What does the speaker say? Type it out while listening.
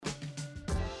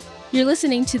You're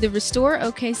listening to the Restore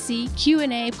OKC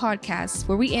Q&A podcast,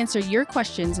 where we answer your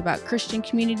questions about Christian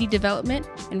community development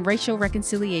and racial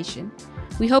reconciliation.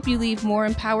 We hope you leave more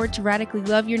empowered to radically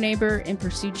love your neighbor and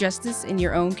pursue justice in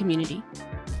your own community.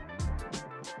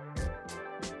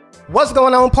 What's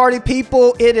going on, party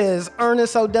people? It is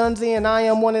Ernest Odunzi, and I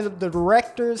am one of the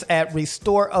directors at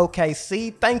Restore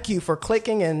OKC. Thank you for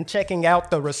clicking and checking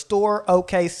out the Restore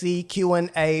OKC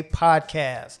Q&A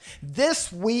podcast.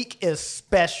 This week is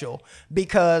special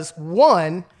because,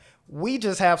 one, we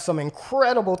just have some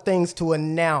incredible things to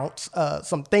announce,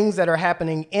 some things that are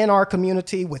happening in our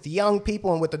community with young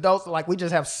people and with adults. Like, we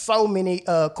just have so many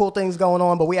cool things going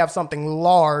on, but we have something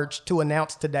large to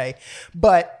announce today.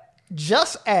 But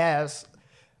just as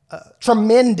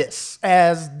tremendous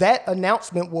as that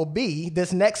announcement will be,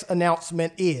 this next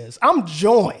announcement is, I'm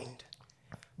joined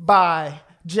by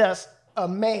just a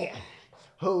man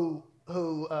who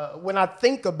when I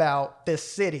think about this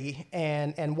city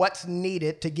and what's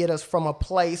needed to get us from a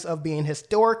place of being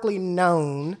historically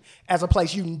known as a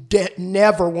place you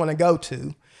never want to go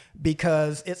to,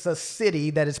 because it's a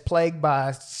city that is plagued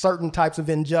by certain types of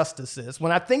injustices.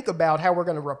 When I think about how we're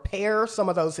going to repair some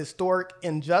of those historic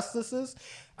injustices,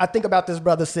 I think about this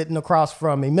brother sitting across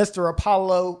from me, Mr.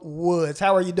 Apollo Woods.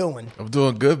 How are you doing? I'm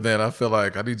doing good, man. I feel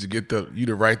like I need to get you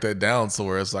to write that down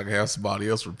somewhere so I can have somebody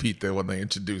else repeat that when they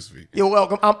introduce me. You're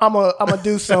welcome. I'm gonna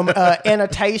do some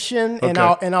annotation, and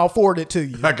Okay. I'll forward it to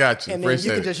you. I got you. And then Appreciate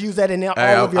you can it. just use that in all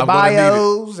Hey, of your I'm gonna need it.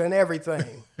 bios and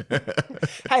everything.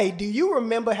 Hey, do you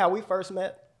remember how we first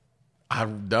met? I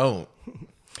don't.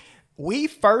 We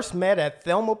first met at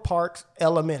Thelma Parks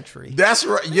Elementary. That's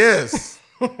right. Yes.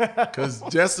 Because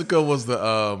Jessica was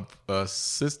the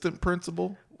assistant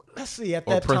principal. Let's see, at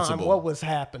Or that time, principal. what was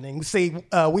happening? See,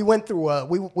 we went through,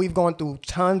 we've gone through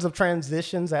tons of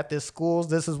transitions at this schools.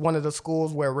 This is one of the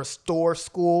schools where Restore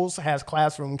Schools has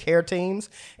classroom care teams.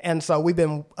 And so we've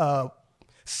been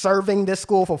serving this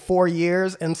school for 4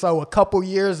 years. And so a couple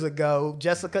years ago,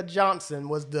 Jessica Johnson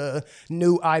was the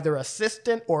new either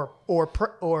assistant or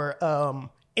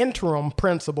interim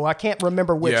principal. I can't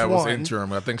remember which one. Yeah, it was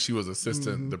interim. I think she was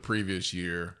assistant the previous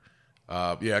year.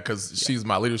 Because she's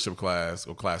my leadership class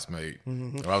or classmate.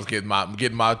 I was getting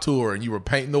my tour, and you were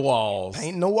painting the walls.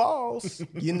 Painting the walls.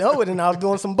 You know it. And I was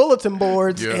doing some bulletin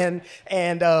boards. Yeah.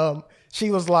 And she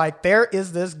was like, there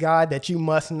is this guy that you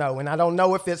must know. And I don't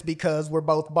know if it's because we're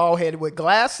both bald-headed with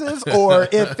glasses or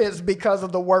if it's because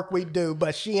of the work we do.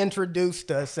 But she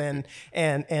introduced us. And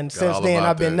since then,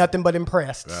 I've been nothing but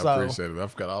impressed. I appreciate it. I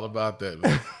forgot all about that,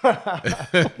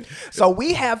 man. So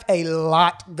we have a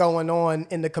lot going on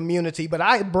in the community, but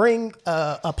I bring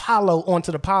Apollo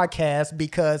onto the podcast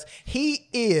because he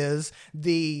is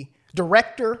the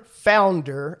director,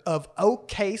 founder of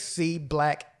OKC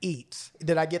Black Eats.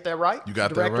 Did I get that right? You got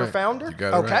that director, right. founder? You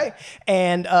got it okay. right.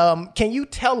 And can you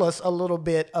tell us a little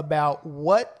bit about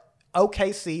what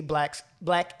OKC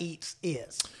Black Eats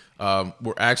is?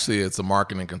 It's a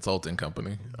marketing consulting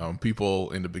company.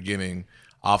 People in the beginning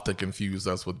often confuse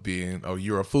us with being, oh,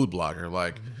 you're a food blogger.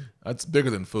 Like, that's bigger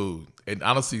than food. And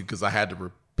honestly, because I had to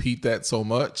repeat that so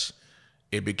much,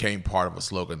 it became part of a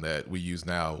slogan that we use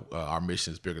now. Our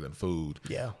mission is bigger than food.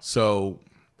 Yeah. So,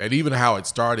 and even how it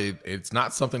started, it's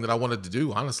not something that I wanted to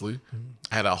do, honestly.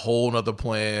 I had a whole nother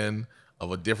plan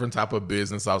of a different type of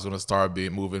business I was going to start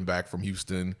moving back from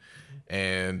Houston.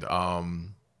 And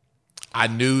I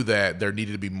knew that there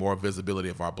needed to be more visibility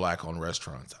of our Black-owned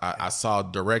restaurants. I saw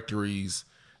directories,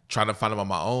 trying to find them on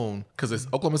my own, because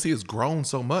Oklahoma City has grown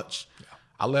so much. Yeah.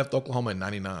 I left Oklahoma in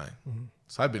 99.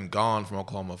 So I've been gone from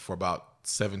Oklahoma for about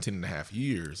 17 and a half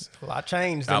years. A lot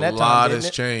changed in that time, A lot didn't has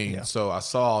it? changed. Yeah. So I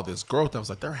saw all this growth. I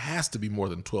was like, there has to be more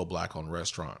than 12 Black-owned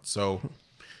restaurants. So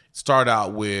start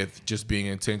out with just being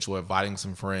intentional, inviting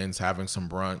some friends, having some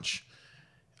brunch,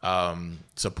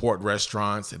 support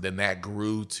restaurants. And then that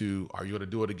grew to, are you going to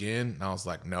do it again? And I was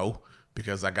like, no,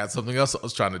 because I got something else I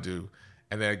was trying to do.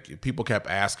 And then people kept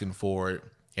asking for it.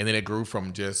 And then it grew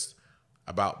from just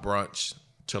about brunch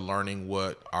to learning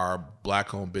what our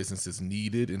Black-owned businesses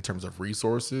needed in terms of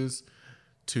resources,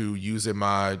 to using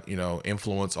my,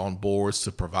 influence on boards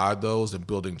to provide those and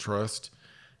building trust.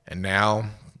 And now,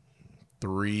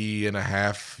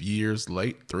 3.5 years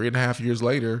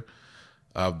later,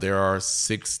 there are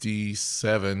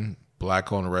 67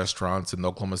 Black-owned restaurants in the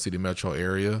Oklahoma City metro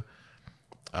area.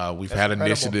 We've had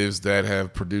initiatives that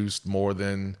have produced more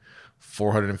than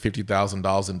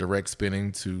 $450,000 in direct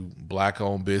spending to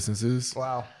Black-owned businesses.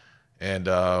 Wow. And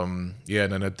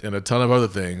and a ton of other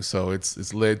things. So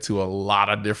it's led to a lot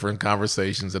of different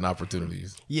conversations and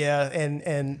opportunities. Yeah,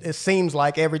 and it seems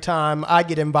like every time I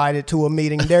get invited to a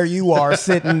meeting, there you are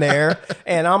sitting there,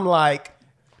 and I'm like,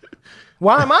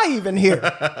 Why am I even here?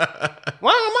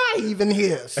 Why am I even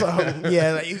here? So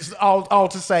yeah, it's all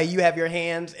to say you have your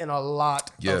hands in a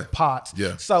lot of pots.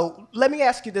 Yeah. So let me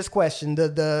ask you this question.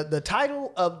 The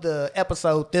title of the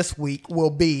episode this week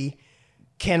will be,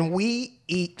 Can We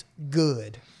Eat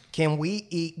Good? Can we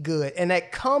eat good? And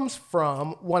that comes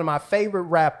from one of my favorite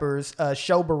rappers,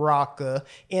 Sho Baraka.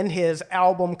 In his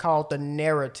album called The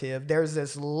Narrative, there's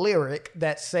this lyric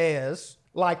that says,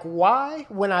 like, why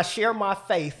when I share my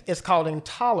faith, it's called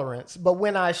intolerance, but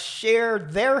when I share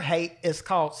their hate, it's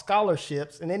called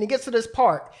scholarships. And then he gets to this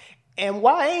part, and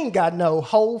why I ain't got no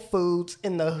Whole Foods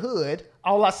in the hood,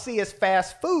 all I see is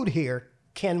fast food here.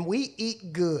 Can we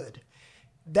eat good?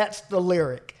 That's the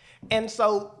lyric. And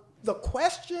so the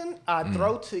question I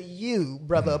throw to you,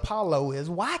 Brother Apollo, is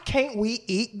why can't we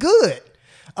eat good?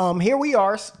 Here we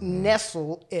are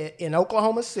nestled in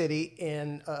Oklahoma City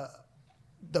in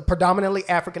the predominantly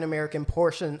African-American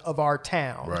portion of our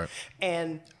town. Right.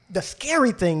 And the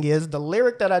scary thing is the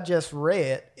lyric that I just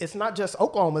read, it's not just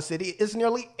Oklahoma City, it's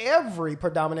nearly every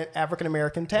predominant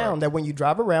African-American town that when you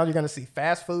drive around, you're going to see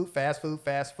fast food,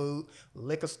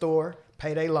 liquor store,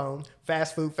 payday loan,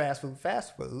 fast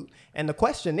food. And the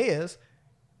question is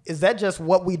that just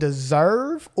what we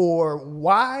deserve, or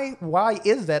why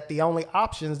is that the only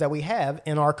options that we have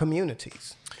in our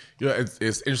communities? Yeah,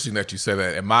 it's interesting that you say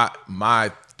that. And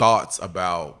my thoughts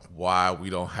about why we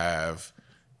don't have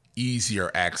easier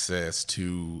access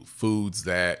to foods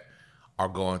that are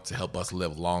going to help us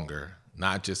live longer,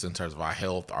 not just in terms of our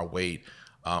health, our weight,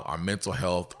 our mental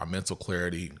health, our mental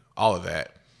clarity, all of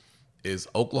that, is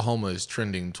Oklahoma is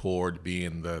trending toward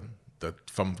being the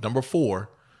from number 4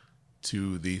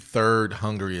 to the 3rd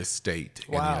hungriest state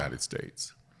in the United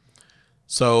States.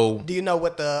 So, do you know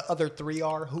what the other 3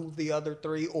 are? Who the other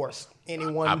 3, or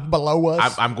anyone below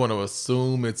us? I'm going to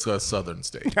assume it's a southern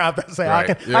state. I was about to say, right?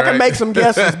 I can make some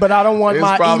guesses, but I don't want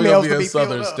my emails to be a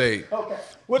southern filled state. Up. Okay,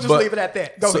 we'll just leave it at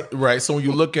that. Go ahead. Right. So when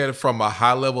you look at it from a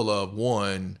high level of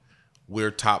 1,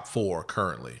 we're top 4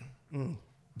 currently.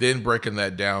 Then breaking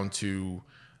that down to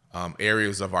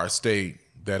areas of our state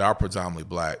that are predominantly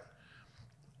Black,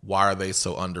 why are they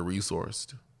so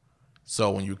under-resourced?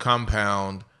 So when you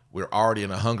compound, we're already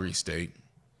in a hungry state,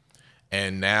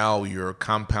 and now you're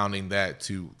compounding that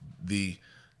to the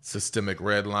systemic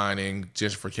redlining,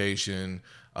 gentrification,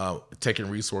 taking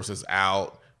resources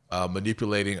out,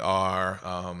 manipulating our,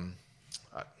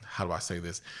 how do I say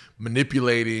this?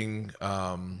 Manipulating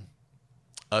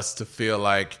us to feel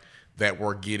like that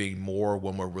we're getting more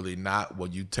when we're really not.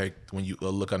 When you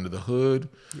look under the hood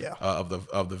of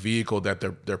the vehicle that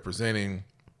they're presenting,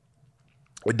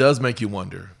 it does make you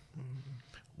wonder,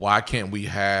 why can't we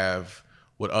have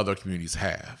what other communities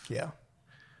have? Yeah.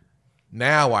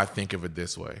 Now I think of it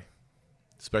this way,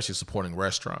 especially supporting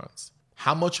restaurants.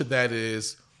 How much of that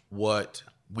is what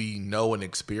we know and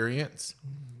experience,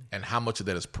 and how much of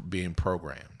that is being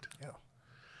programmed? Yeah.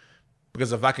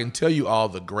 Because if I can tell you all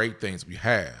the great things we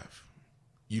have,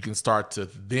 you can start to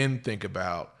then think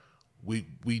about, we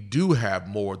do have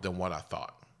more than what I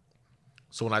thought.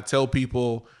 So when I tell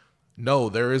people, no,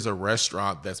 there is a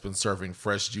restaurant that's been serving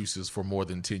fresh juices for more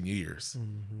than 10 years.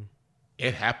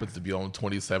 It happens to be on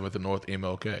 27th and North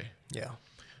MLK. Yeah.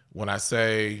 When I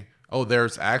say, oh,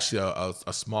 there's actually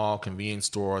a small convenience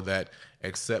store that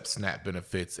accepts SNAP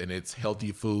benefits and it's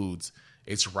healthy foods,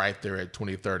 it's right there at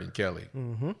 23rd and Kelly.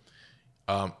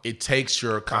 It takes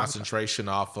your concentration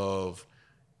off of,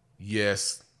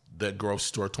 yes, the grocery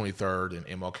store 23rd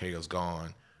and MLK is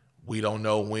gone. We don't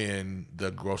know when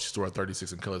the grocery store at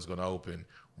 36 and Kelly is going to open.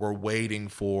 We're waiting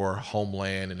for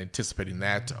Homeland and anticipating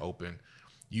that to open.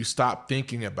 You stop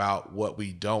thinking about what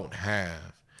we don't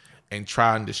have and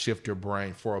trying to shift your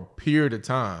brain for a period of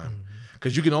time,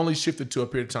 because you can only shift it to a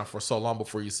period of time for so long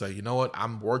before you say, you know what,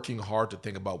 I'm working hard to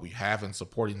think about what we have and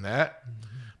supporting that,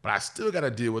 but I still got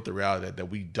to deal with the reality that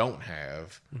we don't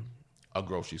have a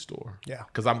grocery store. Yeah.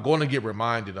 Because I'm going to get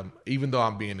reminded of, even though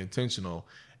I'm being intentional,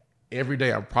 every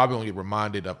day I'm probably going to get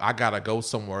reminded of, I got to go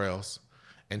somewhere else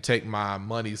and take my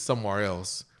money somewhere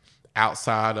else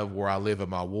outside of where I live in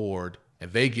my ward,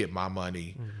 and they get my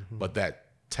money, but that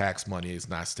tax money is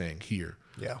not staying here.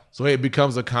 Yeah. So it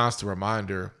becomes a constant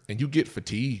reminder, and you get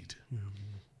fatigued.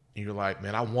 And you're like,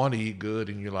 man, I want to eat good.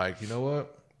 And you're like, you know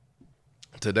what?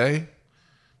 Today, I'm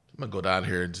going to go down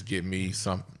here and just get me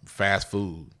some fast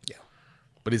food. Yeah.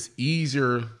 But it's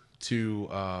easier to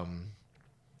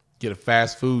get a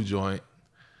fast food joint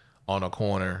on a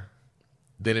corner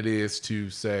than it is to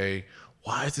say,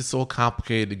 why is it so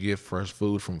complicated to get fresh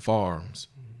food from farms?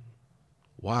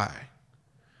 Why?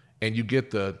 And you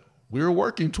get we're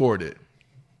working toward it.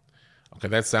 Okay,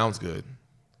 that sounds good.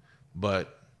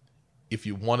 But if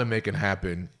you want to make it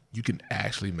happen, you can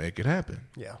actually make it happen.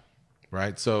 Yeah.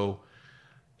 Right. So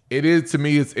it is, to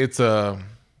me,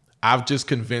 I've just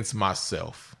convinced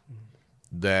myself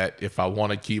that if I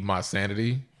want to keep my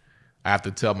sanity, I have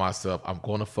to tell myself I'm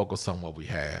going to focus on what we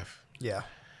have. Yeah.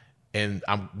 And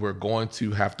we're going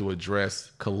to have to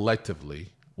address collectively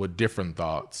with different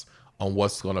thoughts on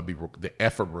what's going to be the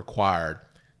effort required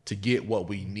to get what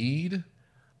we need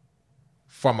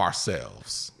from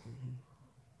ourselves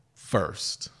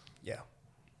first. Yeah.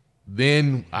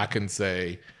 Then I can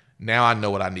say, now I know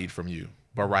what I need from you.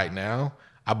 But right now,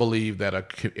 I believe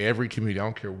that every community, I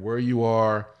don't care where you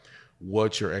are,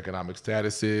 what your economic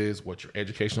status is, what your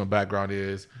educational background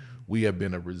is, we have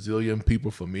been a resilient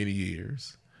people for many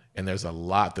years. And there's a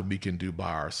lot that we can do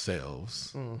by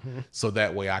ourselves. Mm-hmm. So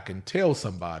that way I can tell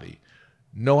somebody,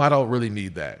 no, I don't really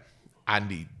need that. I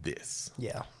need this.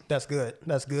 Yeah, that's good.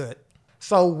 That's good.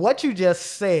 So what you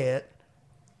just said,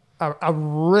 I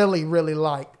really, really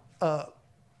like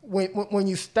when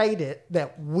you stated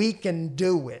that we can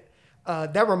do it.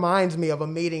 That reminds me of a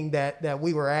meeting that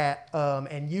we were at,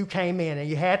 and you came in and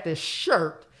you had this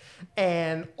shirt.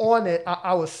 And on it,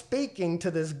 I was speaking to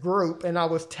this group, and I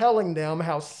was telling them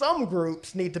how some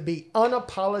groups need to be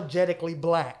unapologetically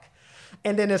black.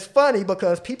 And then it's funny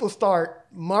because people start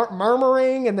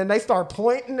murmuring, and then they start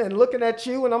pointing and looking at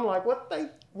you, and I'm like, what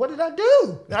did I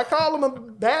do? Did I call them a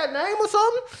bad name or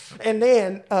something? And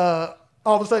then all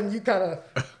of a sudden, you kind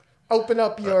of open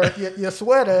up your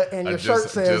sweater, and your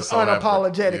shirt says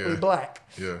unapologetically black.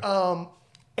 Yeah.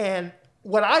 And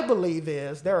what I believe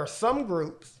is there are some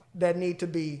groups that need to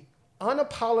be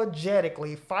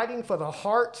unapologetically fighting for the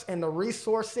hearts and the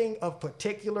resourcing of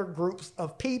particular groups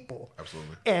of people.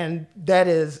 Absolutely. And that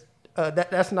is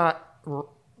that's not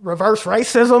reverse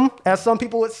racism, as some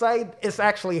people would say. It's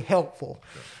actually helpful.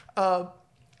 Yeah.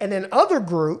 And then other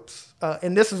groups,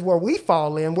 and this is where we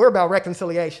fall in, we're about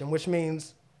reconciliation, which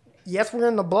means, yes, we're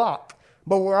in the block,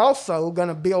 but we're also going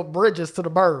to build bridges to the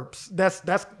burbs.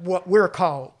 That's what we're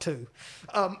called to.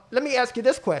 Let me ask you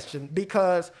this question,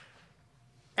 because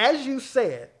as you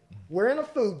said, we're in a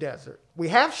food desert. We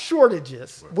have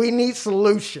shortages. Right. We need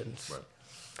solutions.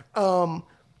 Right.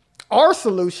 Our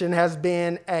solution has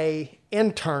been a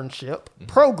internship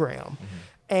program.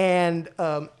 Mm-hmm.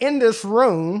 And in this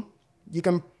room, you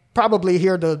can probably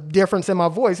hear the difference in my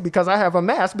voice because I have a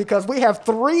mask, because we have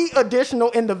 3 additional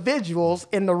individuals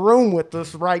in the room with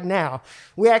us right now.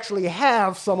 We actually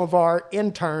have some of our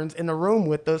interns in the room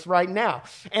with us right now,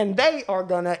 and they are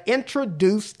going to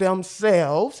introduce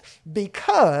themselves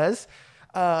because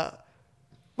we're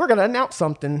going to announce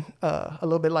something a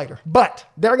little bit later, but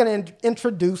they're going to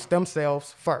introduce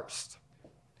themselves first.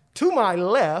 To my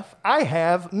left, I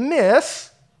have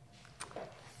Miss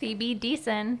Phoebe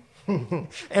Deason.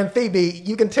 And Phoebe,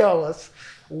 you can tell us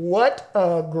what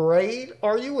grade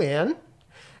are you in,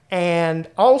 and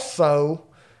also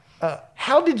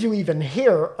how did you even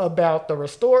hear about the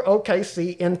Restore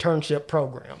OKC internship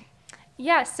program?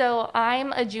 Yeah, so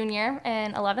I'm a junior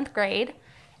in 11th grade,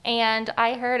 and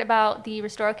I heard about the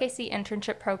Restore OKC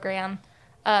internship program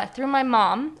through my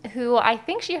mom, who I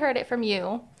think she heard it from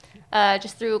you,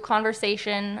 just through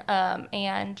conversation,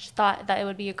 and thought that it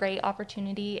would be a great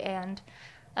opportunity and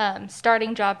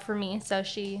starting job for me. So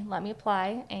she let me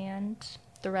apply, and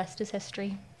the rest is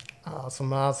history.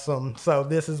 Awesome. So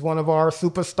this is one of our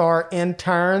superstar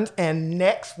interns. And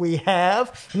next we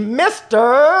have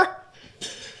Mr.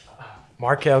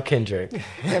 Markel Kendrick.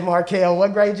 And Markel,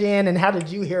 what grade you in, and how did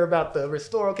you hear about the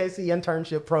Restore OKC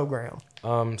internship program?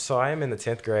 So I am in the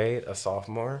 10th grade, a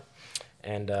sophomore.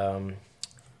 And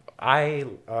I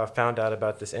found out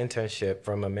about this internship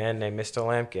from a man named Mr.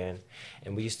 Lampkin,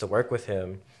 and we used to work with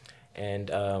him.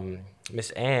 And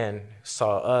Miss Ann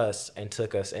saw us and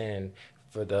took us in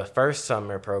for the first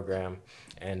summer program,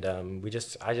 and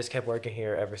I just kept working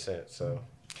here ever since. So.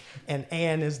 And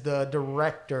Ann is the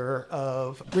director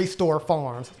of Restore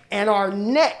Farms. And our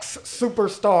next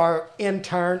superstar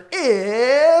intern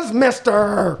is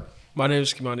Mr. My name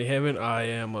is Kimani Hammond. I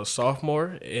am a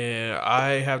sophomore, and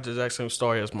I have the exact same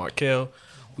story as Markel.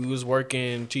 We was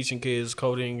working, teaching kids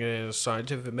coding and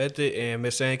scientific method, and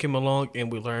Miss Ann came along,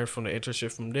 and we learned from the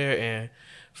internship from there. And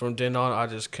from then on, I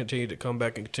just continued to come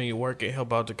back and continue work and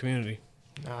help out the community.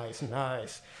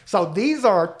 Nice. So these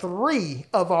are 3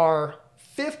 of our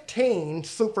 15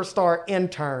 superstar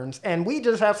interns, and we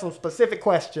just have some specific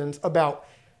questions about,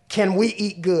 can we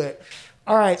eat good?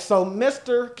 All right, so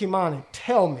Mr. Kimani,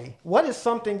 tell me, what is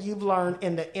something you've learned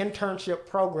in the internship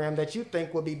program that you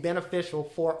think will be beneficial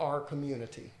for our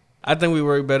community? I think we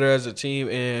work better as a team,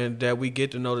 and that we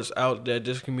get to notice out that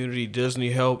this community does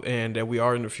need help, and that we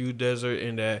are in the food desert,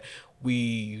 and that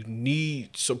we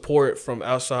need support from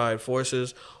outside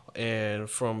forces and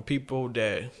from people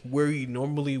that we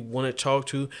normally want to talk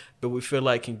to, but we feel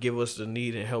like can give us the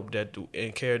need and help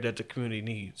and care that the community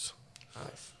needs.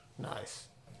 Nice.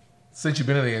 Since you've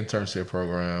been in the internship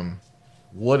program,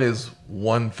 what is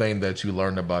one thing that you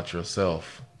learned about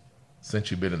yourself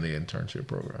since you've been in the internship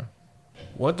program?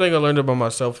 One thing I learned about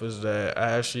myself is that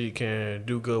I actually can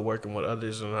do good working with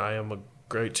others, and I am a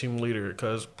great team leader,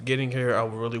 because getting here, I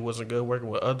really wasn't good working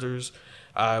with others.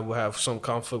 I would have some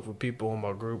conflict with people in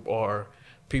my group or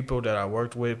people that I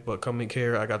worked with, but coming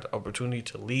here, I got the opportunity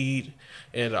to lead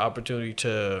and the opportunity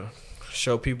to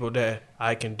show people that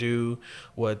I can do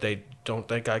what they don't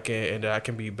think I can, and that I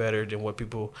can be better than what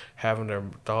people have in their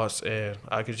thoughts, and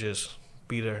I could just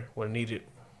be there when needed.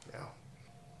 Yeah.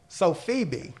 So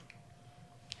Phoebe,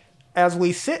 as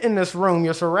we sit in this room,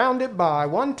 you're surrounded by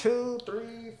 1, 2,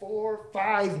 3, 4,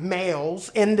 5 males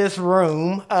in this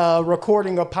room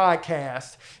recording a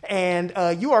podcast. And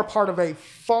you are part of a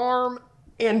farm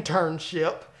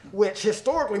internship, which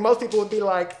historically most people would be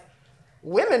like,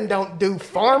 women don't do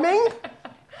farming.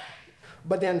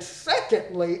 But then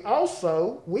secondly,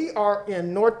 also, we are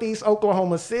in Northeast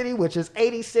Oklahoma City, which is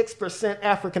 86%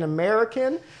 African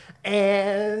American,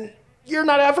 and you're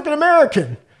not African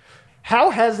American.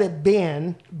 How has it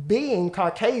been being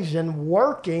Caucasian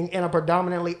working in a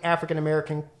predominantly African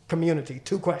American community?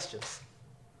 2 questions.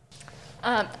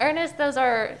 Ernest, those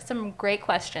are some great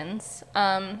questions.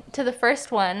 To the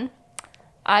first one,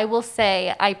 I will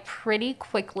say I pretty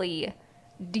quickly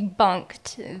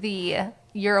debunked the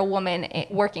 "you're a woman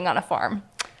working on a firm."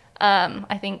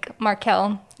 I think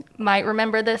Markel might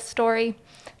remember this story.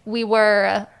 We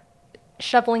were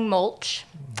shoveling mulch.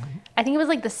 I think it was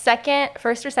like the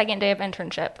first or second day of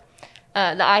internship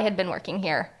that I had been working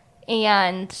here.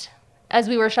 And as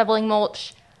we were shoveling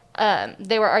mulch,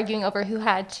 they were arguing over who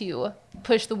had to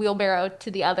push the wheelbarrow to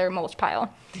the other mulch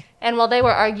pile. And while they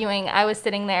were arguing, I was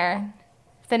sitting there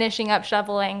finishing up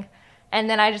shoveling, and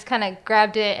then I just kind of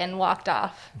grabbed it and walked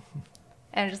off.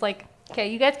 And just like, okay,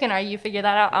 you guys can argue, figure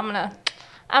that out. I'm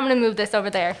gonna move this over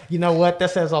there. You know what?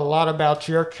 That says a lot about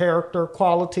your character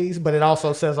qualities, but it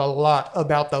also says a lot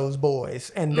about those boys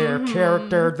and their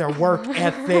character, their work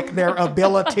ethic, their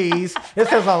abilities. It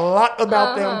says a lot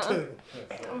about them too.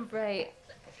 Right.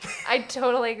 I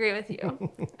totally agree with you.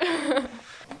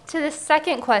 To the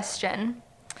second question,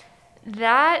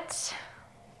 that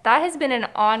has been an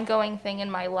ongoing thing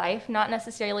in my life, not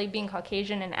necessarily being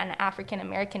Caucasian in an African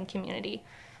American community,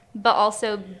 but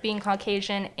also being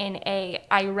Caucasian in a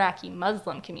Iraqi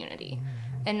Muslim community.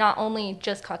 And not only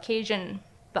just Caucasian,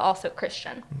 but also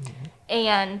Christian.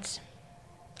 And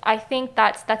I think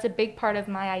that's a big part of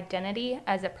my identity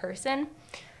as a person.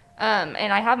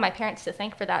 And I have my parents to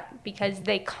thank for that, because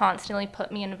they constantly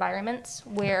put me in environments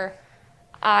where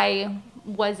I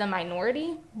was a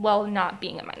minority while not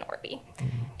being a minority.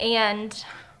 And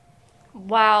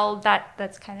while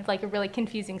that's kind of like a really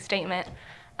confusing statement,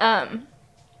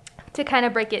 to kind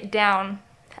of break it down,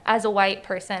 as a white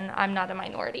person, I'm not a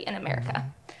minority in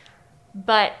America.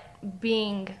 But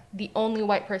being the only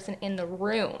white person in the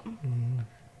room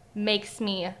makes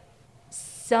me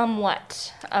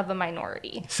somewhat of a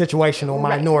minority. Situational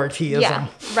minorityism. Yeah,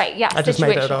 right, yeah. I just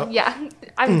made that up. Yeah,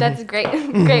 that's a great,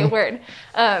 great word.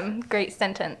 Great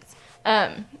sentence.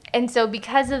 And so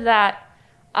because of that,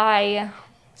 I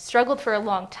struggled for a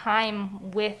long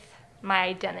time with my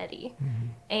identity.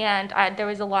 And there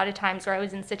was a lot of times where I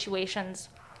was in situations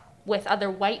with other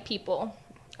white people,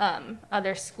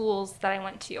 other schools that I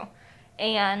went to,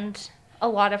 and a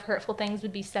lot of hurtful things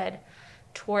would be said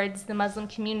towards the Muslim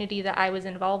community that I was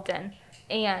involved in.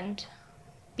 And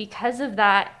because of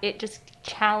that, it just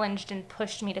challenged and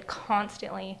pushed me to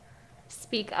constantly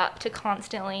speak up, to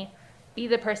constantly be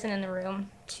the person in the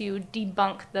room to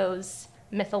debunk those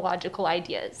mythological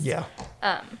ideas. Yeah.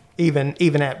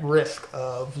 Even at risk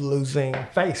of losing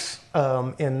face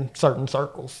in certain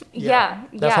circles. Yeah.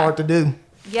 That's hard to do.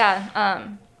 Yeah.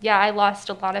 I lost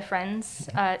a lot of friends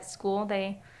at school.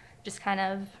 They just kind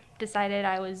of decided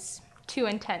I was too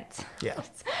intense. Yeah.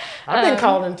 I've been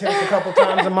called intense a couple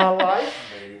times in my life.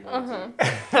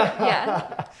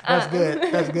 Yeah. That's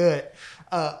good. That's good.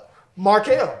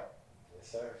 Markel.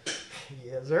 Yes, sir.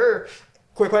 Yes, sir.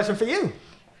 Quick question for you.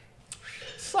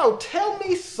 So tell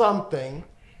me something.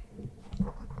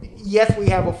 Yes, we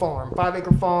have a farm,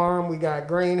 5-acre farm. We got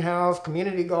greenhouse,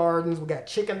 community gardens. We got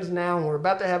chickens now, and we're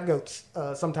about to have goats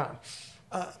sometime.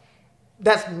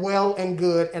 That's well and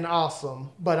good and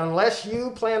awesome. But unless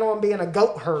you plan on being a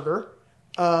goat herder,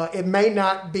 it may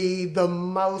not be the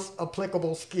most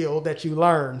applicable skill that you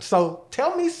learn. So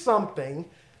tell me something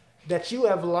that you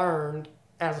have learned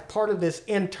as part of this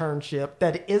internship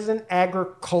that isn't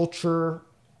agriculture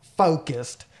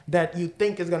focused that you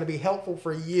think is going to be helpful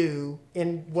for you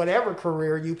in whatever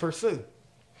career you pursue?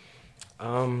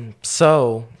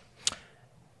 So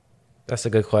that's a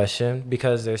good question,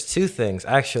 because there's two things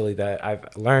actually that I've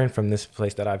learned from this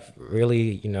place that I've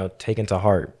really, taken to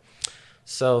heart.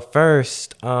 So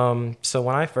first, so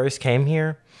when I first came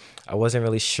here, I wasn't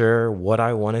really sure what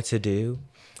I wanted to do.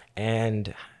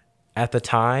 And at the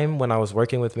time when I was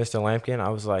working with Mr. Lampkin, I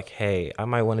was like, hey, I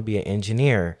might want to be an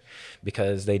engineer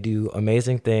because they do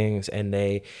amazing things, and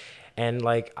I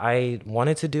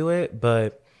wanted to do it,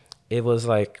 but it was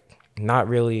like not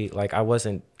really, like I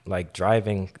wasn't like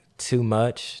driving too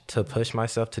much to push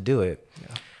myself to do it.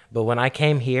 Yeah. But when I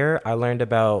came here, I learned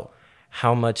about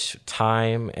how much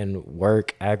time and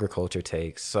work agriculture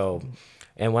takes. So,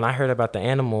 and when I heard about the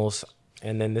animals,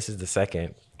 and then this is the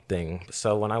second thing.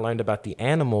 So when I learned about the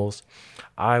animals,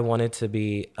 I wanted to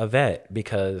be a vet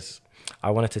because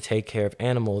I wanted to take care of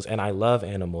animals, and I love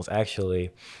animals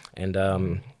actually.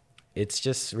 And it's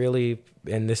just really,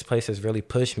 and this place has really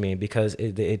pushed me because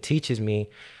it teaches me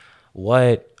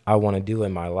what I want to do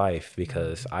in my life,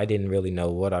 because I didn't really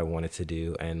know what I wanted to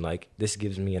do. And like, this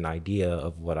gives me an idea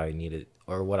of what I needed,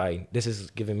 or this is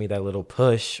giving me that little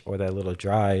push or that little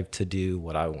drive to do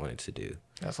what I wanted to do.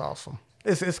 That's awesome.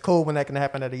 It's cool when that can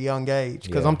happen at a young age,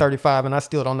 because I'm 35 and I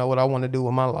still don't know what I want to do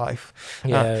with my life.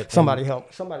 Yeah. Somebody help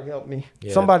me.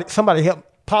 Yeah. Somebody help.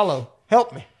 Paulo,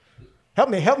 help me.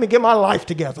 Help me get my life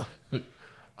together.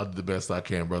 I'll do the best I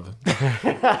can, brother.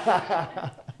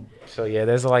 So yeah,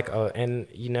 there's and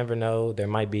you never know, there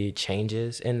might be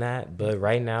changes in that, but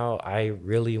right now I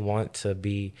really want to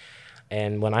be.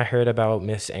 And when I heard about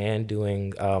Miss Ann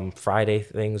doing Friday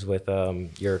things with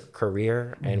your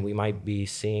career, and we might be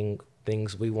seeing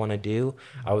things we want to do,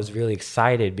 I was really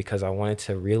excited because I wanted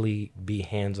to really be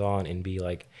hands-on and be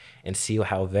and see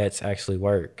how vets actually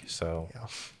work.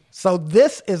 So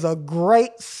this is a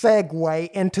great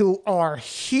segue into our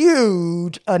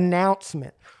huge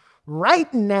announcement.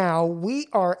 Right now, we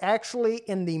are actually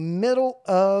in the middle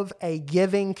of a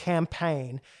giving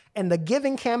campaign. And the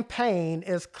giving campaign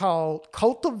is called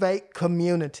Cultivate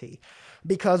Community,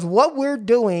 because what we're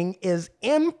doing is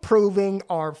improving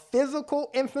our physical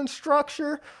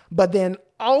infrastructure, but then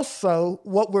also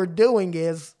what we're doing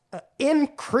is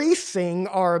increasing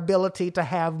our ability to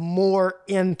have more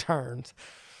interns.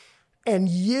 And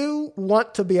you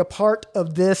want to be a part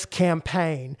of this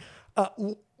campaign.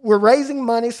 We're raising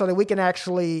money so that we can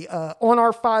actually, on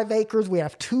our 5 acres, we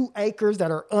have 2 acres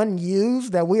that are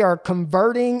unused that we are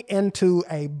converting into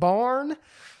a barn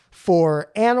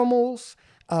for animals.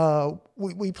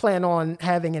 We plan on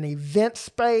having an event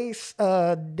space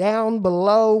down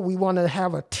below. We want to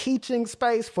have a teaching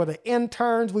space for the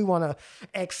interns. We want to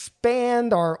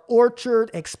expand our orchard,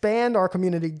 expand our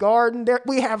community garden.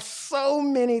 We have so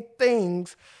many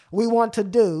things we want to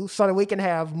do so that we can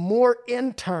have more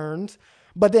interns,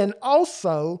 but then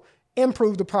also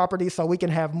improve the property so we can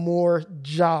have more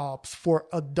jobs for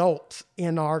adults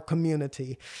in our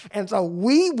community. And so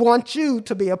we want you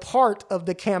to be a part of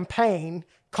the campaign,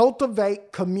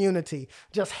 Cultivate Community.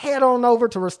 Just head on over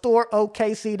to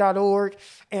restoreokc.org,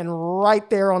 and right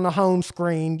there on the home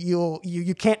screen,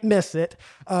 you can't miss it.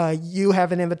 You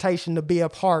have an invitation to be a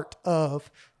part of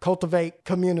Cultivate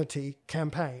Community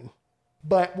campaign.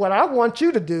 But what I want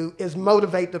you to do is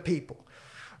motivate the people.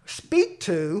 Speak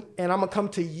to, and I'm going to come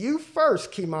to you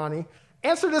first, Kimani.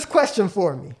 Answer this question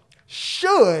for me.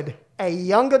 Should a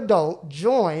young adult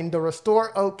join the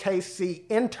Restore OKC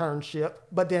internship?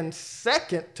 But then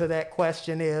second to that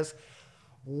question is,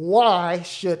 why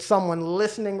should someone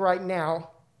listening right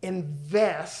now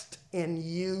invest in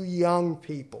you young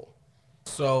people?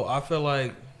 So I feel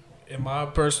like, in my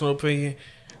personal opinion,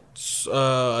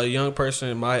 a young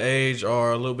person my age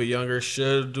or a little bit younger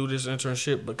should do this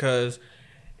internship because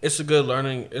it's a good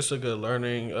learning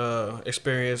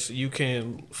experience. You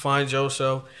can find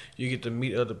yourself. You get to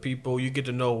meet other people. You get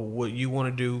to know what you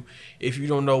want to do. If you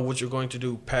don't know what you're going to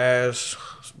do past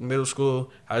middle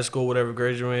school, high school, whatever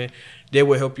grade you're in, they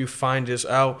will help you find this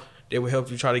out. They will help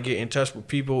you try to get in touch with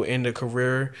people in the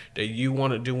career that you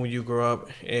want to do when you grow up.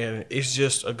 And it's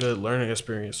just a good learning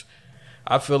experience.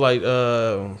 I feel like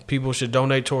people should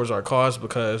donate towards our cause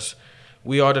because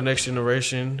we are the next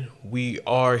generation. We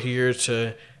are here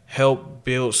to help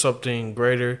build something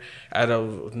greater out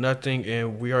of nothing,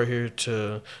 and we are here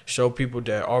to show people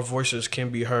that our voices can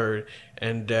be heard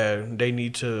and that they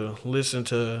need to listen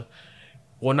to,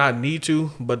 well, not need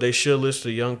to, but they should listen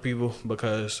to young people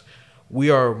because we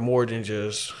are more than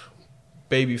just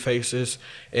baby faces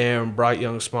and bright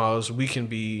young smiles. We can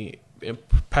be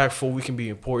impactful, we can be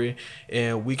important,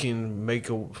 and we can make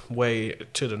a way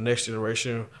to the next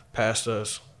generation past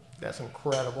us. That's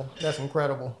incredible. That's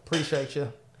incredible. Appreciate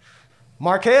you.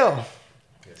 Markel.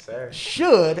 Yes, sir.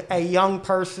 Should a young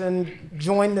person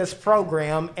join this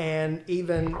program? And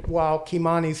even while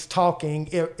Kimani's talking,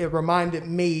 it reminded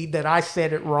me that I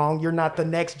said it wrong. You're not the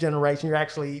next generation. You're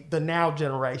actually the now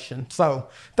generation. So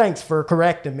thanks for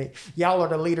correcting me. Y'all are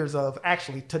the leaders of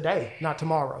actually today, not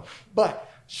tomorrow. But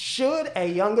should a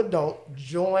young adult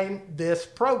join this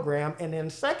program? And then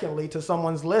secondly, to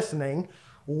someone's listening,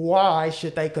 why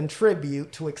should they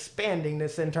contribute to expanding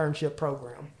this internship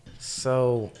program?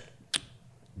 So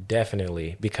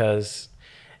definitely, because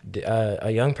a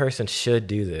young person should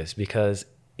do this because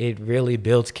it really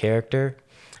builds character.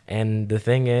 And the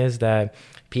thing is that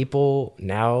people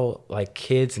now, like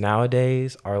kids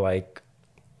nowadays, are like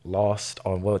lost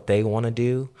on what they want to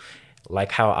do,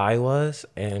 like how I was.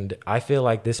 And I feel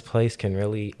like this place can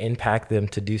really impact them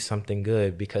to do something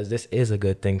good, because this is a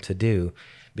good thing to do,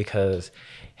 because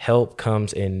help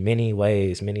comes in many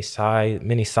ways, many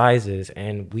sizes,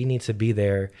 and we need to be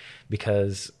there,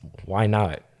 because why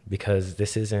not? Because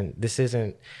this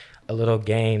isn't a little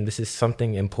game. This is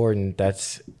something important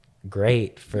that's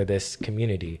great for this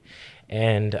community.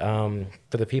 And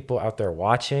for the people out there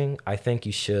watching, I think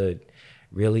you should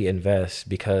really invest,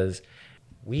 because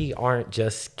we aren't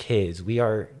just kids. We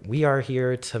are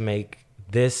here to make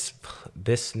this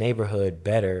neighborhood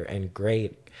better and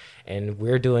great. And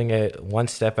we're doing it one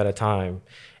step at a time.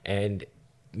 And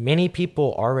many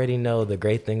people already know the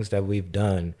great things that we've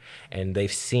done, and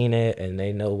they've seen it, and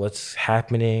they know what's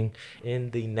happening in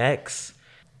the next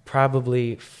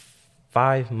probably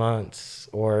 5 months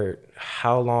or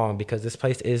how long, because this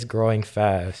place is growing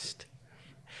fast.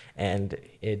 And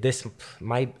this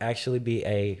might actually be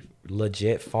a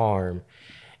legit farm,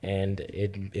 and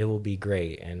it will be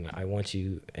great. And I want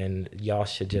you, and y'all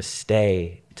should just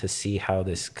stay to see how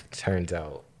this turns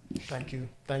out. Thank you,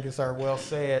 sir. Well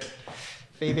said.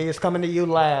 Phoebe, it's coming to you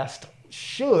last.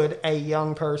 Should a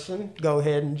young person go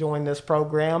ahead and join this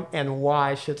program, and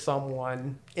why should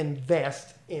someone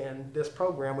invest in this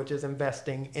program, which is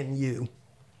investing in you?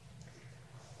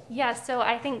 Yeah, so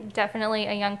I think definitely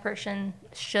a young person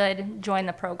should join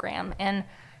the program. And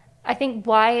I think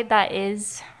why that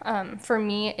is, for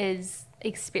me, is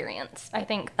experience. I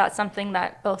think that's something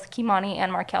that both Kimani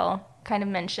and Markel kind of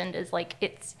mentioned, is like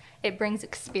it brings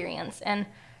experience. And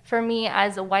for me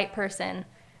as a white person,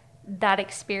 that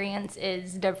experience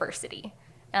is diversity,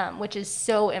 which is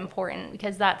so important,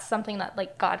 because that's something that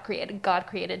like God created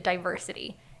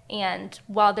diversity. And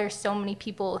while there's so many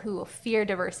people who fear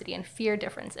diversity and fear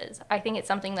differences, I think it's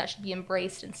something that should be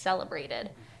embraced and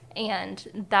celebrated.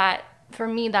 And that, for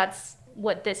me, that's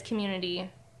what this community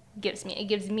gives me. It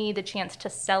gives me the chance to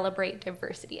celebrate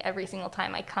diversity every single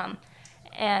time I come.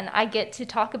 And I get to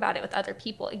talk about it with other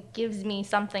people. It gives me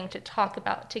something to talk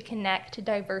about, to connect to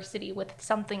diversity with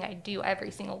something I do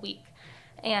every single week.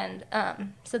 And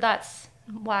so that's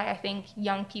why I think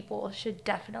young people should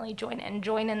definitely join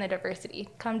in the diversity,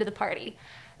 come to the party.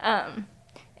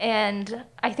 And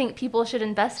I think people should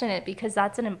invest in it, because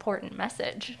that's an important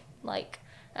message. Like,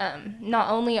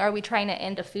 not only are we trying to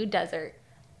end a food desert,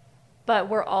 but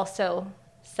we're also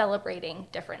celebrating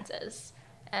differences.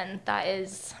 And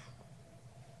that's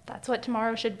what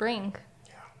tomorrow should bring.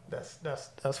 Yeah,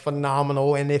 that's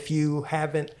phenomenal. And if you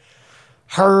haven't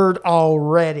heard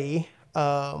already,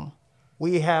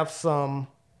 we have some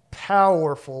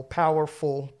powerful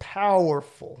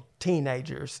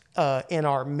teenagers in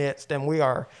our midst, and we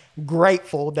are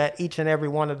grateful that each and every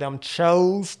one of them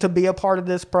chose to be a part of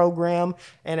this program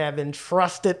and have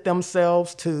entrusted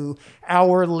themselves to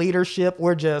our leadership.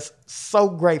 We're just so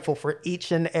grateful for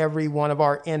each and every one of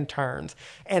our interns,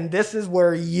 and this is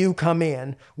where you come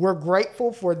in. We're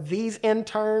grateful for these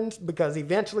interns because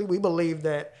eventually we believe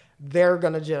that they're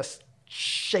going to just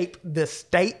shape this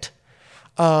state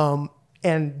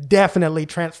and definitely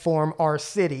transform our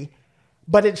city.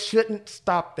 But it shouldn't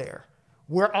stop there.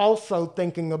 We're also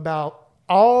thinking about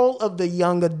all of the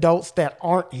young adults that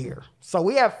aren't here. So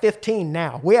we have 15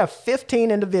 now. We have 15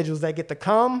 individuals that get to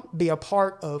come, be a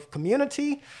part of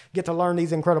community, get to learn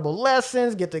these incredible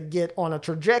lessons, get on a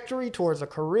trajectory towards a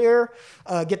career,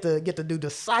 get to do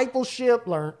discipleship,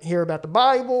 hear about the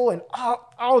Bible, and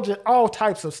all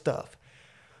types of stuff.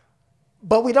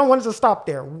 But we don't want it to stop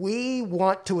there. We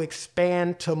want to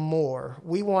expand to more.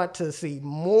 We want to see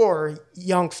more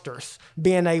youngsters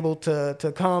being able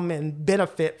to come and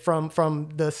benefit from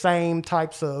the same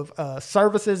types of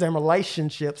services and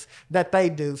relationships that they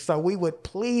do. So we would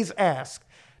please ask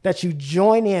that you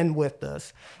join in with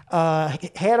us.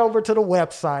 Head over to the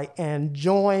website and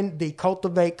join the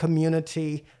Cultivate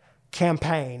Community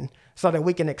campaign so that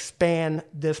we can expand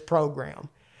this program.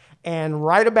 And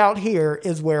right about here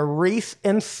is where Reese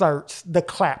inserts the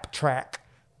clap track,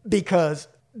 because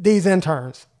these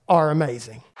interns are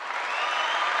amazing.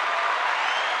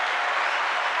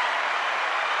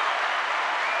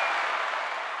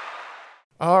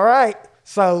 All right.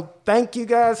 So thank you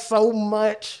guys so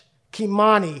much.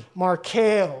 Kimani,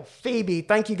 Markel, Phoebe,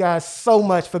 thank you guys so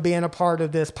much for being a part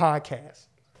of this podcast.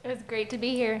 It was great to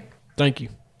be here. Thank you.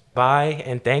 Bye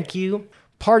and thank you.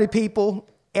 Party people,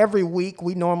 every week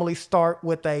we normally start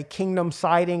with a kingdom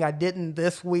sighting. I didn't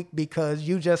this week because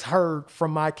you just heard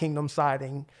from my kingdom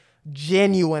sighting.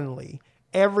 Genuinely,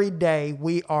 every day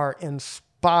we are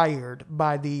inspired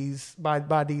by these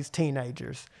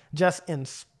teenagers. Just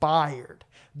inspired,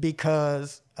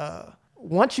 because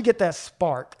once you get that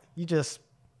spark, you just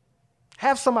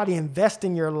have somebody invest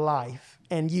in your life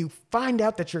and you find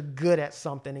out that you're good at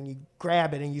something and you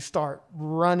grab it and you start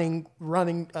running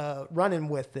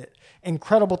with it.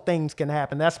 Incredible things can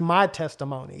happen. That's my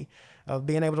testimony of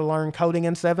being able to learn coding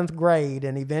in 7th grade.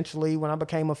 And eventually when I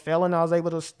became a felon, I was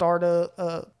able to start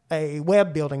a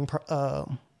web building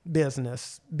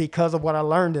business because of what I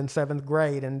learned in 7th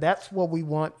grade. And that's what we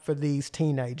want for these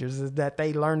teenagers, is that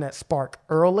they learn that spark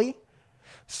early,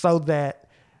 so that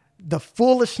the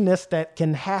foolishness that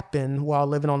can happen while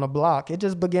living on the block, it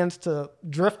just begins to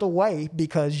drift away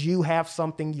because you have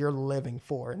something you're living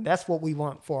for. And that's what we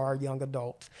want for our young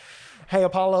adults. Hey,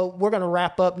 Apollo, we're going to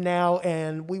wrap up now,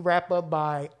 and we wrap up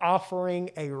by offering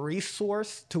a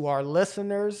resource to our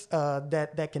listeners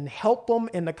that can help them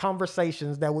in the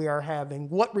conversations that we are having.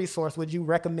 What resource would you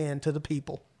recommend to the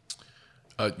people?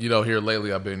 Here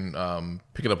lately I've been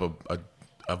picking up a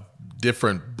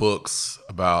different books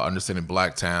about understanding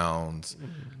Black towns,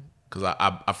 because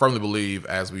I firmly believe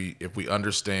if we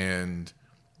understand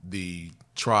the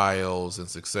trials and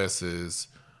successes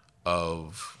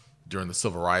of during the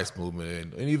civil rights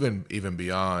movement and even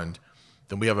beyond,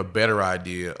 then we have a better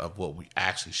idea of what we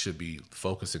actually should be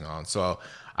focusing on. So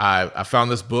I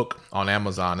found this book on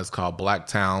Amazon. It's called Black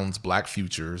Towns, Black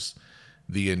Futures: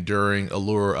 The Enduring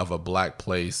Allure of a Black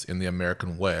Place in the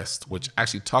American West, which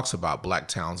actually talks about Black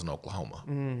towns in Oklahoma.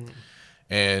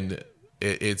 And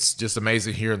it's just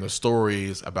amazing hearing the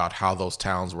stories about how those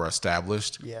towns were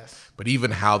established. Yes. But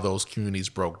even how those communities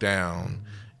broke down,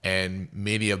 and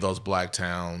many of those Black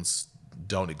towns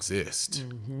don't exist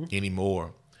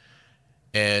anymore.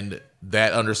 And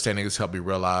that understanding has helped me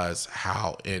realize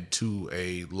how, to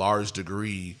a large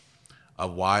degree,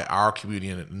 of why our community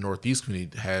in the Northeast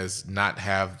community has not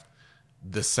have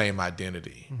the same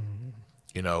identity.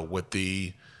 With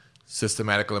the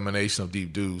systematic elimination of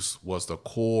Deep Deuce was the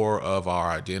core of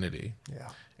our identity. Yeah.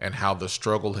 And how the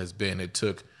struggle has been. It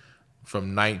took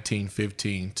from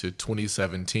 1915 to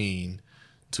 2017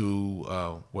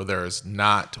 to where there is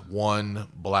not one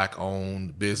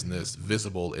Black-owned business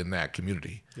visible in that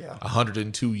community. Yeah.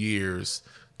 102 years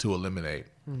to eliminate.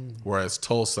 Whereas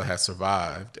Tulsa has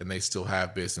survived, and they still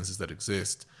have businesses that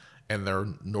exist, and their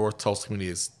North Tulsa community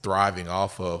is thriving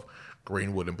off of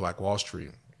Greenwood and Black Wall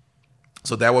Street.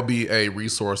 So that would be a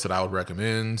resource that I would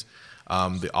recommend.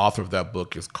 The author of that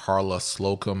book is Carla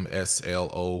Slocum,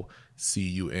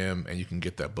 Slocum, and you can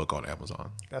get that book on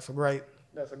Amazon. That's a great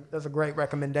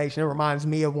recommendation. It reminds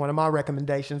me of one of my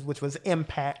recommendations, which was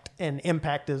Impact. And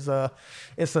Impact is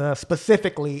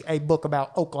specifically a book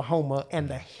about Oklahoma and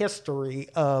the history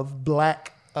of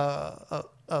Black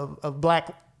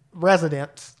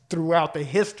residents throughout the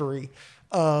history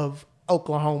of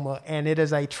Oklahoma, and it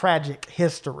is a tragic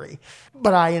history.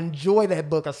 But I enjoy that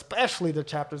book, especially the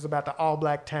chapters about the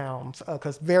all-Black towns,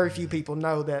 because very few people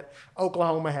know that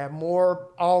Oklahoma had more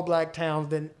all-Black towns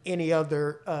than any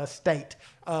other state.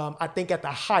 I think at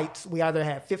the heights, we either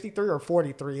had 53 or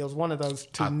 43. It was one of those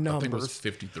two numbers. I think it was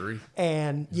 53.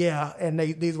 And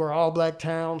these were all-Black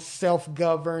towns,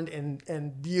 self-governed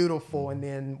and beautiful. And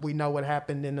then we know what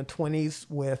happened in the 20s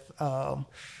with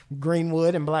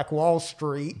Greenwood and Black Wall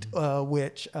Street,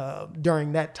 which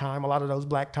during that time, a lot of those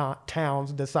Black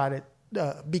towns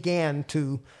began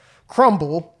to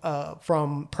crumble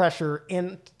from pressure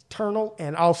internal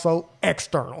and also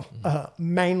external,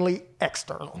 mainly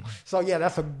external. So yeah,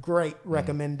 that's a great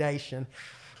recommendation.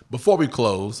 Before we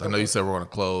close, I know you said we're going to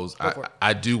close.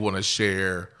 I do want to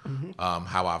share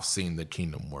how I've seen the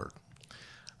kingdom work.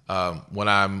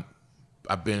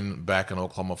 I've been back in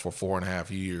Oklahoma for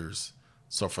 4.5 years.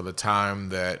 So for the time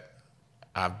that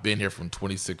I've been here from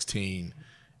 2016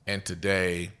 and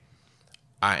today,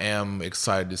 I am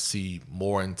excited to see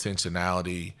more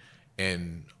intentionality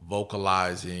and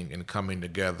vocalizing and coming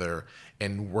together.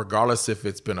 And regardless if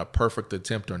it's been a perfect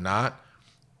attempt or not,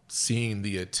 seeing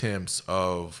the attempts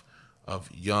of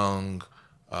young,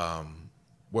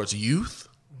 youth,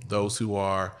 those who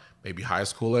are maybe high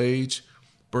school age,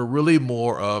 but really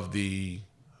more of the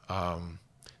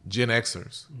Gen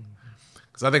Xers.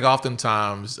 Because I think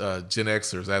oftentimes Gen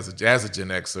Xers, as a Gen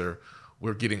Xer,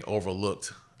 we're getting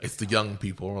overlooked. It's the young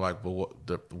people. We're like, well,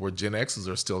 where Gen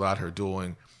Xers are still out here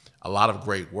doing a lot of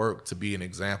great work to be an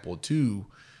example to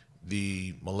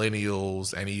the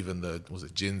millennials and even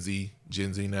Gen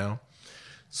Z now.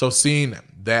 So seeing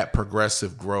that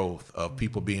progressive growth of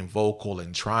people being vocal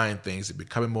and trying things and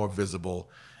becoming more visible,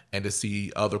 and to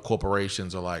see other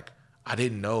corporations are like, I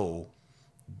didn't know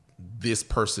this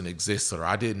person existed, or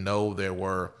I didn't know there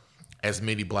were as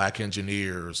many Black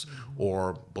engineers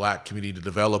or Black community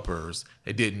developers.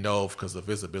 They didn't know because of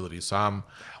visibility. So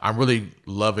I'm really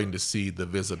loving to see the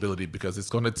visibility, because it's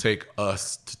going to take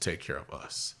us to take care of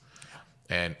us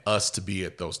and us to be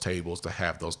at those tables to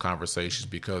have those conversations,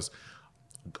 because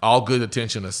all good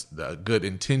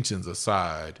intentions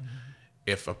aside,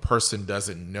 if a person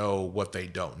doesn't know what they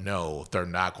don't know, they're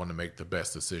not going to make the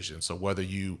best decision. So whether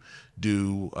you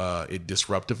do it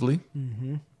disruptively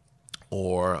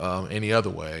or any other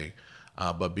way,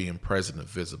 but being present and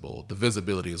visible, the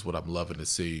visibility is what I'm loving to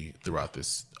see throughout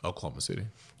this Oklahoma City.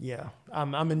 Yeah,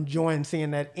 I'm enjoying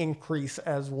seeing that increase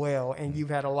as well, and you've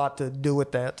had a lot to do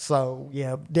with that. So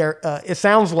yeah, it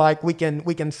sounds like we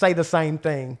can say the same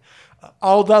thing.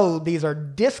 Although these are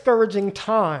discouraging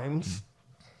times,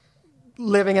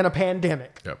 living in a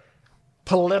pandemic,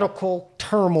 political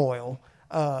turmoil,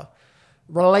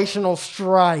 relational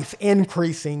strife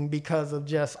increasing because of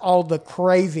just all the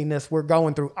craziness we're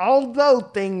going through. Although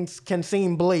things can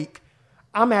seem bleak,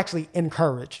 I'm actually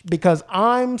encouraged, because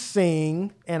I'm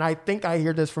seeing, and I think I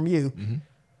hear this from you,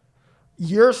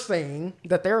 you're seeing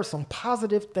that there are some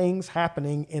positive things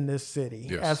happening in this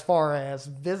city, as far as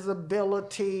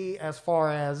visibility, as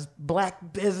far as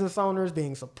Black business owners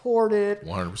being supported.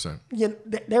 100%.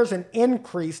 There's an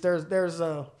increase. There's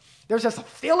just a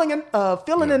feeling in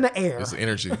the air. It's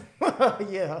energy.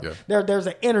 There's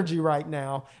an energy right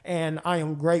now, and I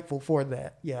am grateful for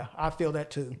that. Yeah, I feel that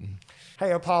too.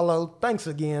 Hey, Apollo, thanks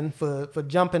again for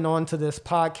jumping on to this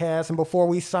podcast. And before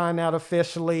we sign out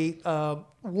officially,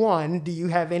 one, do you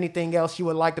have anything else you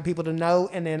would like the people to know?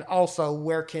 And then also,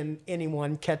 where can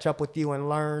anyone catch up with you and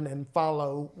learn and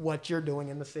follow what you're doing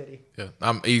in the city? Yeah,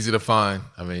 I'm easy to find.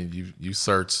 I mean, you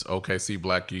search OKC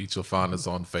Black Eats, you'll find us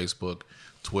on Facebook,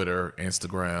 Twitter,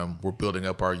 Instagram. We're building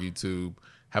up our YouTube.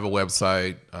 Have a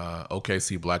website,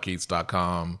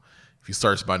 okcblackeats.com. If you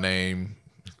search my name,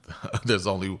 there's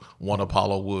only one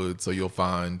Apollo Wood, so you'll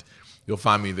find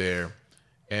me there.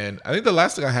 And I think the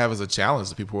last thing I have as a challenge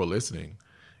to people who are listening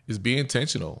is be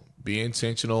intentional. Be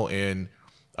intentional in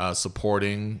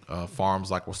supporting farms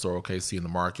like Restore OKC in the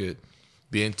market.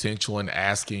 Be intentional in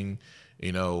asking,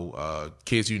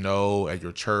 kids at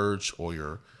your church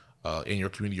or in your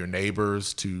community, your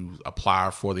neighbors, to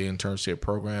apply for the internship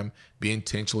program. Be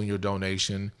intentional in your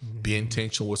donation. Be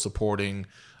intentional with supporting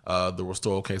the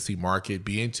Restore OKC market.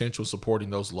 Be intentional supporting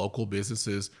those local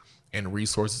businesses and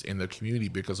resources in the community,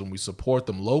 because when we support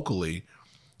them locally,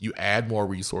 you add more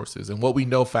resources. And what we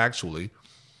know factually,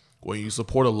 when you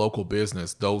support a local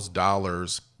business, those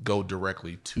dollars go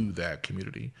directly to that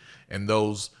community, and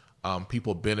those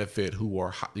people benefit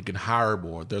you can hire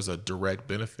more. There's a direct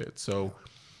benefit. So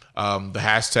the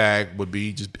hashtag would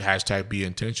be just hashtag be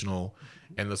intentional,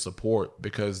 and the support,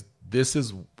 because this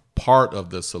is part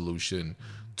of the solution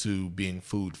to being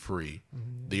food free.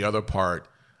 The other part,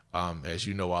 as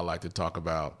you know, I like to talk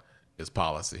about, is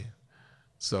policy.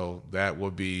 So that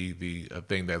would be the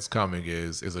thing that's coming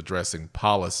is addressing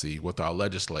policy with our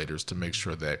legislators to make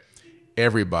sure that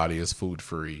everybody is food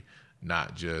free,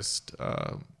 not just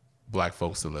Black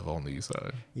folks that live on the east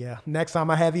side. Yeah. Next time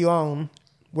I have you on,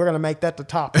 we're going to make that the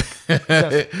topic.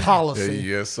 Just policy.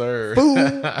 Yes, sir.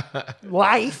 Food,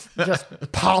 life,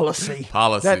 just policy.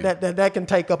 Policy. That can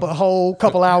take up a whole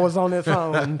couple hours on its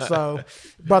own. So,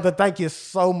 brother, thank you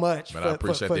so much for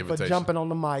jumping on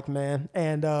the mic, man.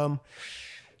 And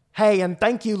hey, and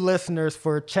thank you, listeners,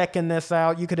 for checking this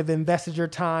out. You could have invested your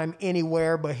time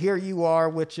anywhere, but here you are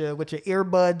with your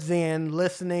earbuds in,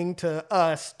 listening to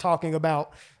us talking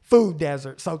about food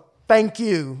desert. So thank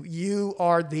you. You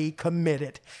are the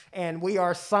committed. And we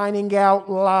are signing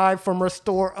out live from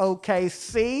Restore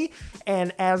OKC.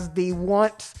 And as the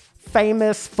once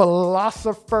famous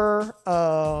philosopher,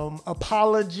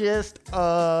 apologist,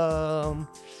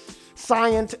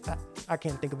 scientist, I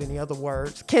can't think of any other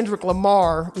words. Kendrick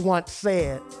Lamar once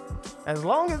said, as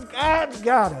long as God's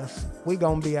got us, we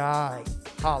gonna be all right.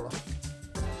 Holla.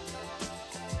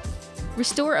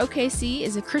 Restore OKC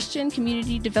is a Christian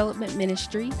community development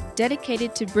ministry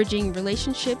dedicated to bridging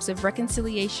relationships of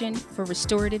reconciliation for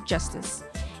restorative justice.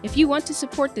 If you want to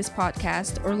support this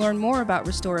podcast or learn more about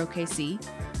Restore OKC,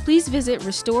 please visit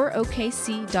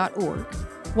restoreokc.org.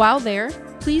 While there,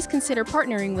 please consider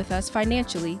partnering with us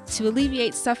financially to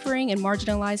alleviate suffering in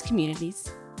marginalized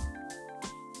communities.